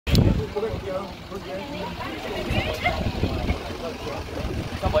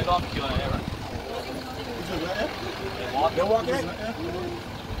Somebody got you on there. They're walking.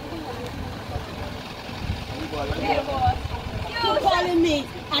 You're calling me,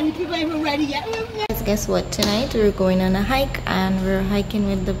 and people ain't ready yet. Guess what? Tonight we're going on a hike, and we're hiking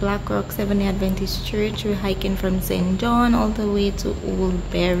with the Blackrock SDA Adventist Church. We're hiking from St. John all the way to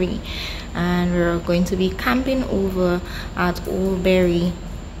Oldbury, and we're going to be camping over at Oldbury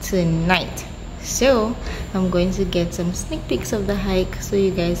tonight. So I'm going to get some sneak peeks of the hike so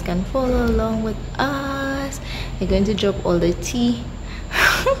you guys can follow along with us. We're going to drop all the tea.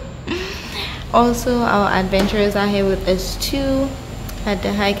 Also, our adventurers are here with us too at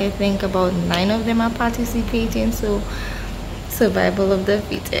the hike. I think about 9 of them are participating, so survival of the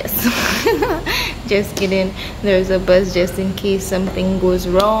fittest. Just kidding. There's a bus just in case something goes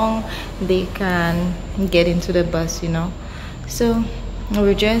wrong, they can get into the bus, you know. So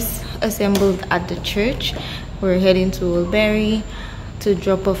we're just assembled at the church. We're heading to Oldbury to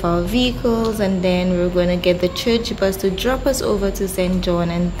drop off our vehicles, and then we're going to get the church bus to drop us over to St. John,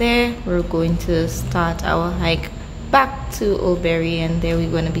 and there we're going to start our hike back to Oldbury, and there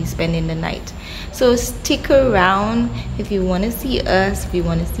we're going to be spending the night. So stick around if you want to see us, if you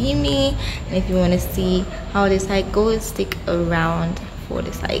want to see me, and if you want to see how this hike goes. Stick around for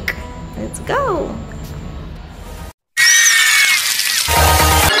this hike. Let's go.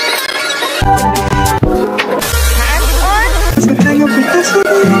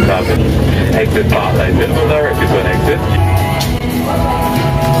 Exit path light visible there if you go and exit.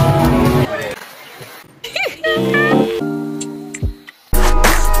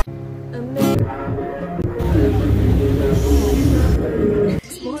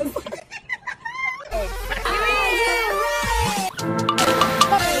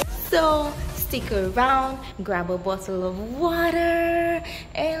 So stick around, grab a bottle of water,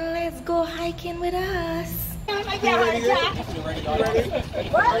 and let's go hiking with us. Okay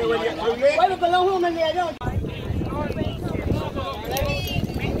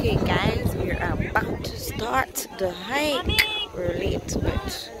guys, we are about to start the hike. We're late,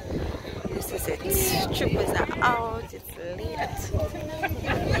 but this is it. Troopers are out, it's late.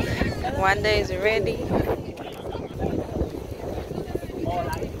 Wanda is ready.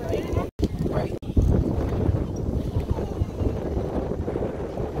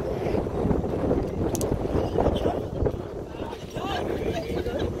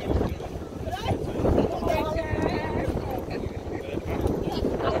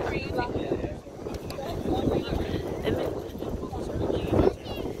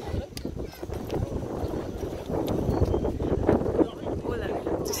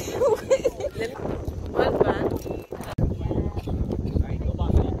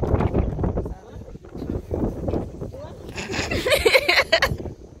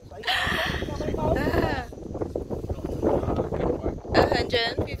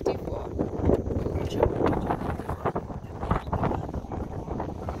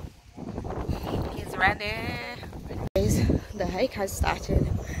 Guys, the hike has started.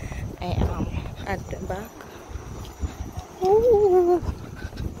 I am at the back. Ooh.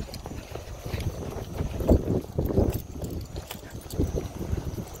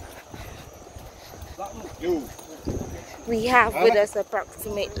 We have with us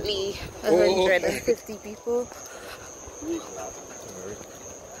approximately 150 people.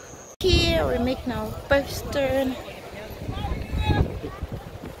 Here we're making our first turn.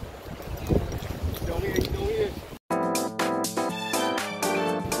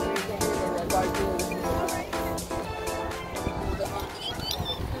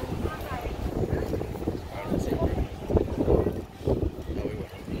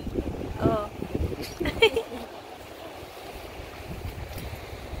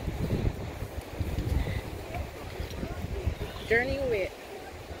 Journey with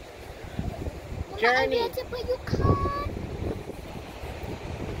Journey. But you can't.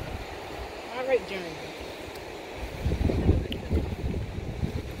 All right, Journey.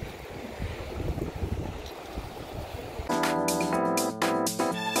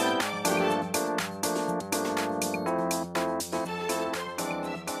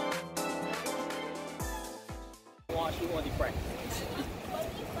 She want the friend.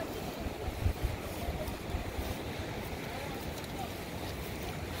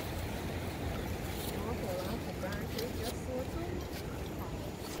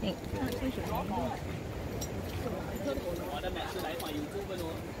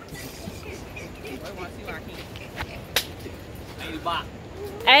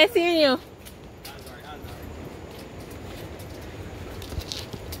 I see you.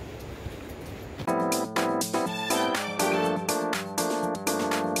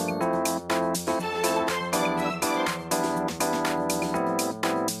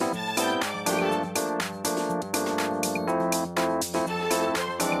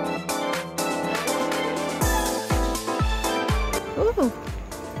 Ooh,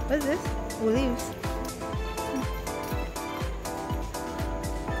 what's this? Oh, leaves.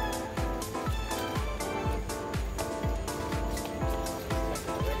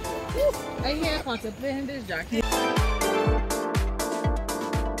 I hear contemplating this jacket.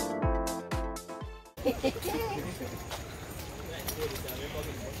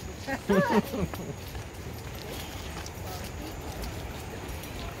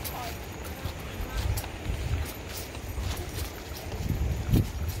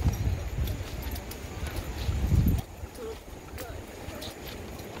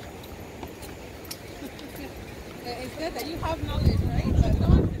 It's good that you have knowledge, right? But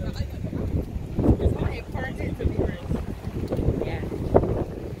not it's not important to be right. Yeah.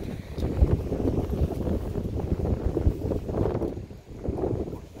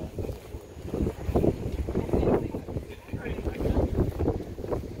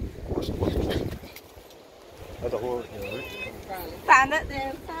 That's a whole. Stand up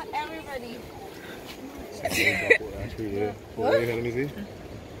there, stand everybody. Actually, yeah. What? Let me see.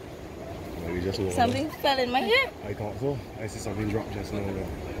 Maybe just a little. Something fell in my head. I thought so. I see something drop just now.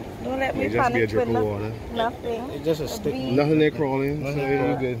 Don't let me It just be a panic drip with of water. nothing. It's just a stick. bee. Nothing there crawling. So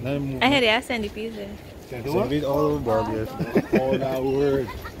you're good. I had the centipedes there. So these all over Barbie. All that word.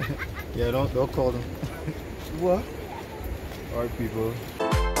 Yeah, don't call them. What? Alright, people.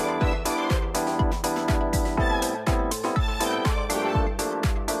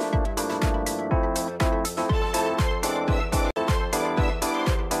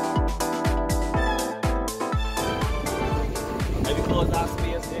 Maybe close that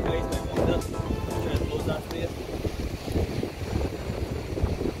space there, guys. Try to close that space.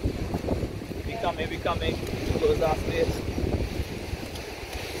 We coming. Close that space.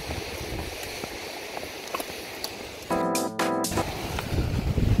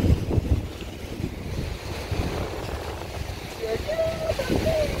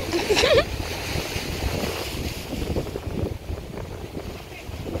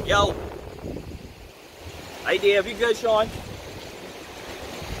 Yo. Idea, be good, Sean.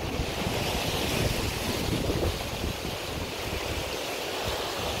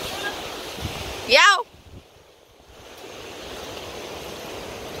 Yo!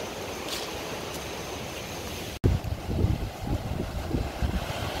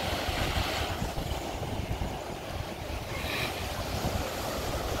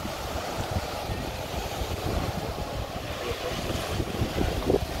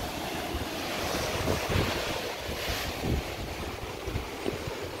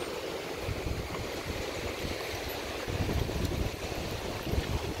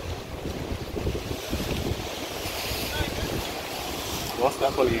 What's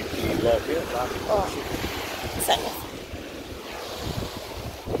that for you? Oh, sorry.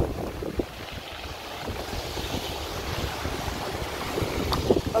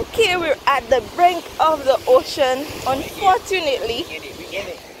 Okay, we're at the brink of the ocean. Unfortunately, We in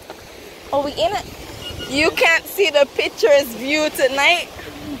it. oh, we in it. You can't see the picturesque view tonight,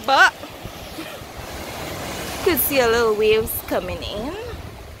 but you could see a little waves coming in,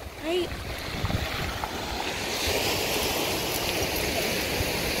 right?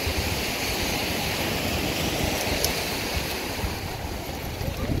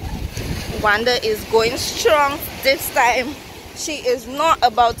 Wanda is going strong this time. She is not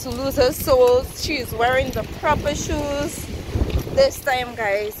about to lose her soul. She is wearing the proper shoes this time,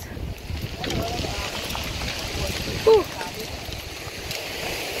 guys. Whew.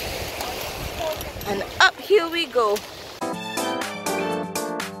 And up here we go.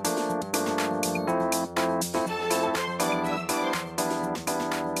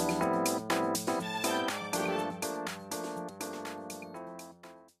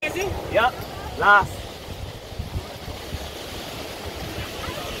 Yep, last.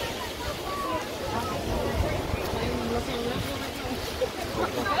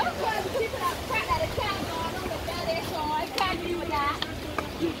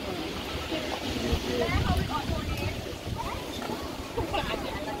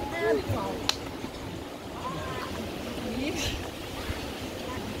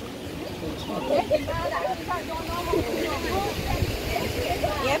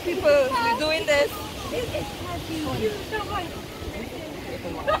 Yeah, people, we're doing this.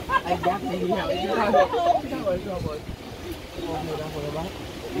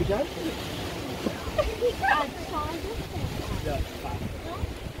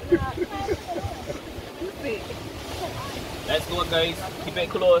 Let's go, guys. Keep it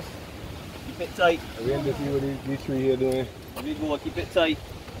close. Keep it tight. Are we in to see what these three here doing? Here we go. Keep it tight.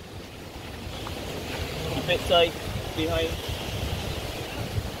 Keep it tight. Behind.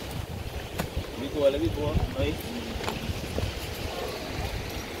 Let me go. Right.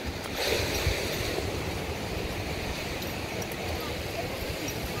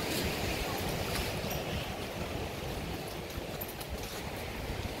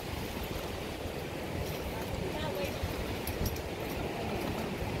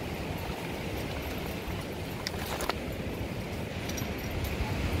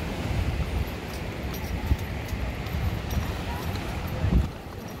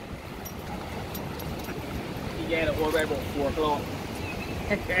 4 o'clock.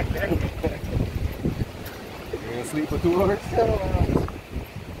 You gonna sleep for 2 hours?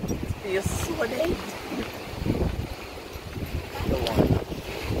 It's so late.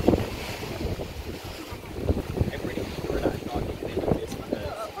 I'm pretty sure that's not the thing with this one.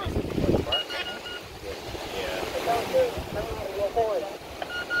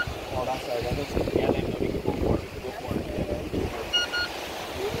 Oh, that's right. That looks like, yeah, then we can go for it. We can go for it.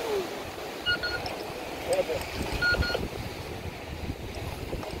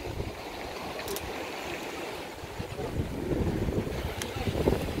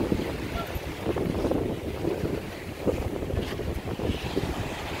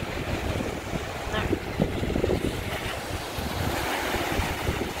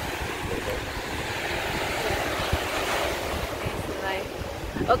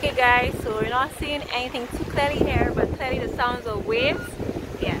 Okay guys, so we're not seeing anything too clearly here, but clearly the sounds of waves.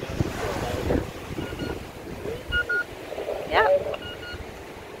 Yeah. Yeah.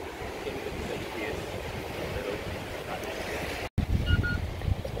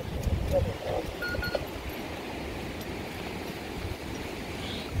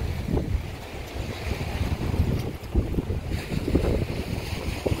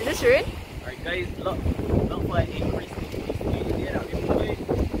 Is this rain? Alright guys, look for an increase in speed again out this way.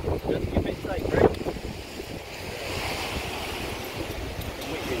 Just keep it tight, right?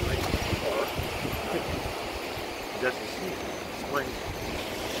 Just to see. Spring.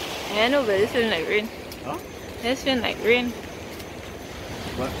 Yeah, I know, but it's feeling like rain. Huh? It's feeling like rain.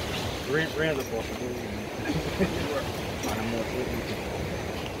 But rain is a possibility.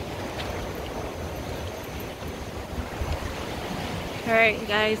 Alright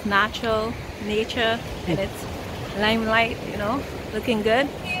guys, natural nature and its limelight, you know, looking good.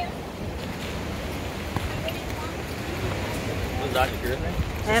 Who's that? Caekira?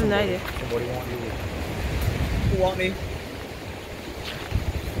 I have no idea. Somebody want you. Who want me?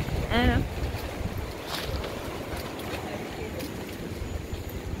 I don't know.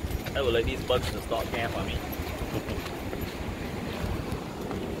 I will let these bugs to start camp on me.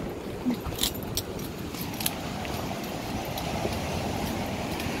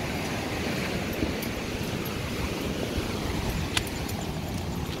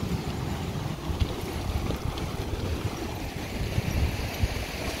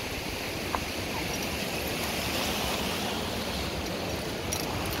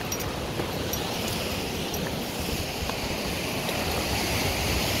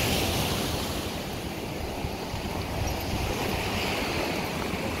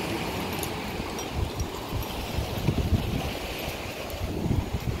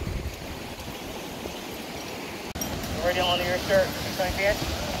 Already on your shirt,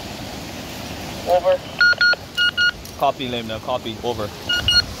 over. Copy, Lim, now copy, over.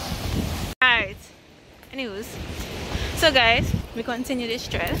 Alright. Anyways. So guys, we continue this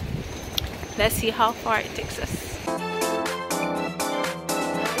trail. Let's see how far it takes us.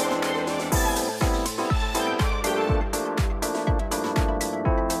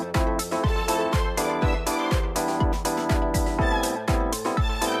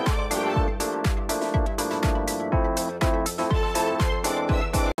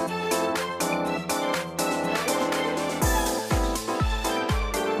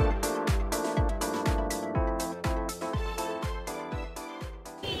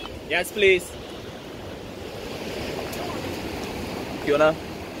 Yes, please. Fiona,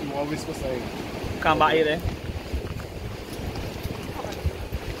 I'm always supposed to come back here then.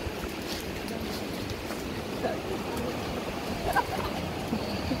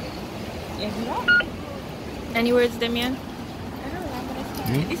 Any words, Damian?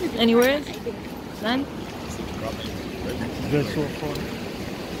 Any words? None? Just so far.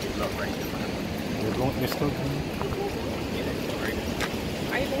 We're going to stop.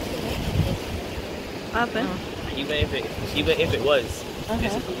 What happened? Even if it was,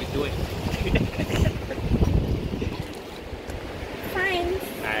 this is what we're doing. Fine.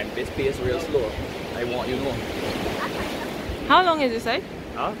 And this pace real slow. I want you to know. How long is this side?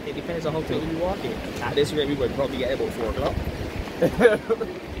 It depends on how quickly we walk it. At this rate, we would probably get about 4 o'clock.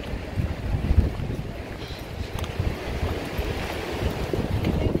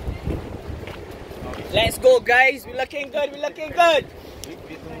 Let's go, guys. We're looking good. We're looking good.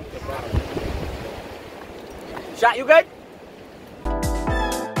 Shot, you good?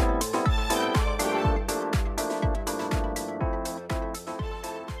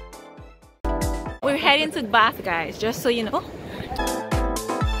 We're heading to Bath, guys, just so you know.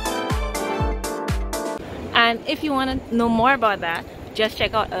 And if you want to know more about that, just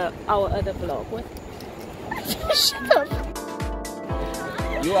check out our other vlog. What? Shut up.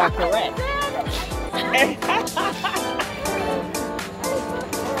 You are correct.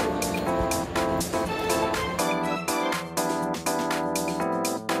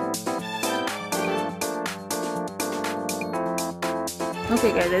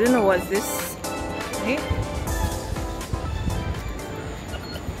 Okay guys, I don't know what's this. Right?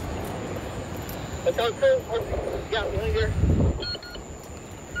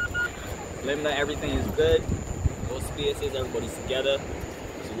 Let me know everything is good. No spaces, everybody's together.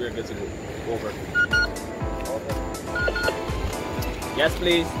 So we're good to go. Over. Yes,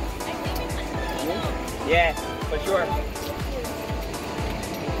 please. Yeah, for sure.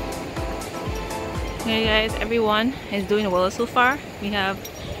 Hey guys, everyone is doing well so far. We have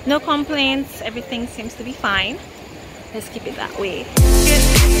no complaints. Everything seems to be fine. Let's keep it that way.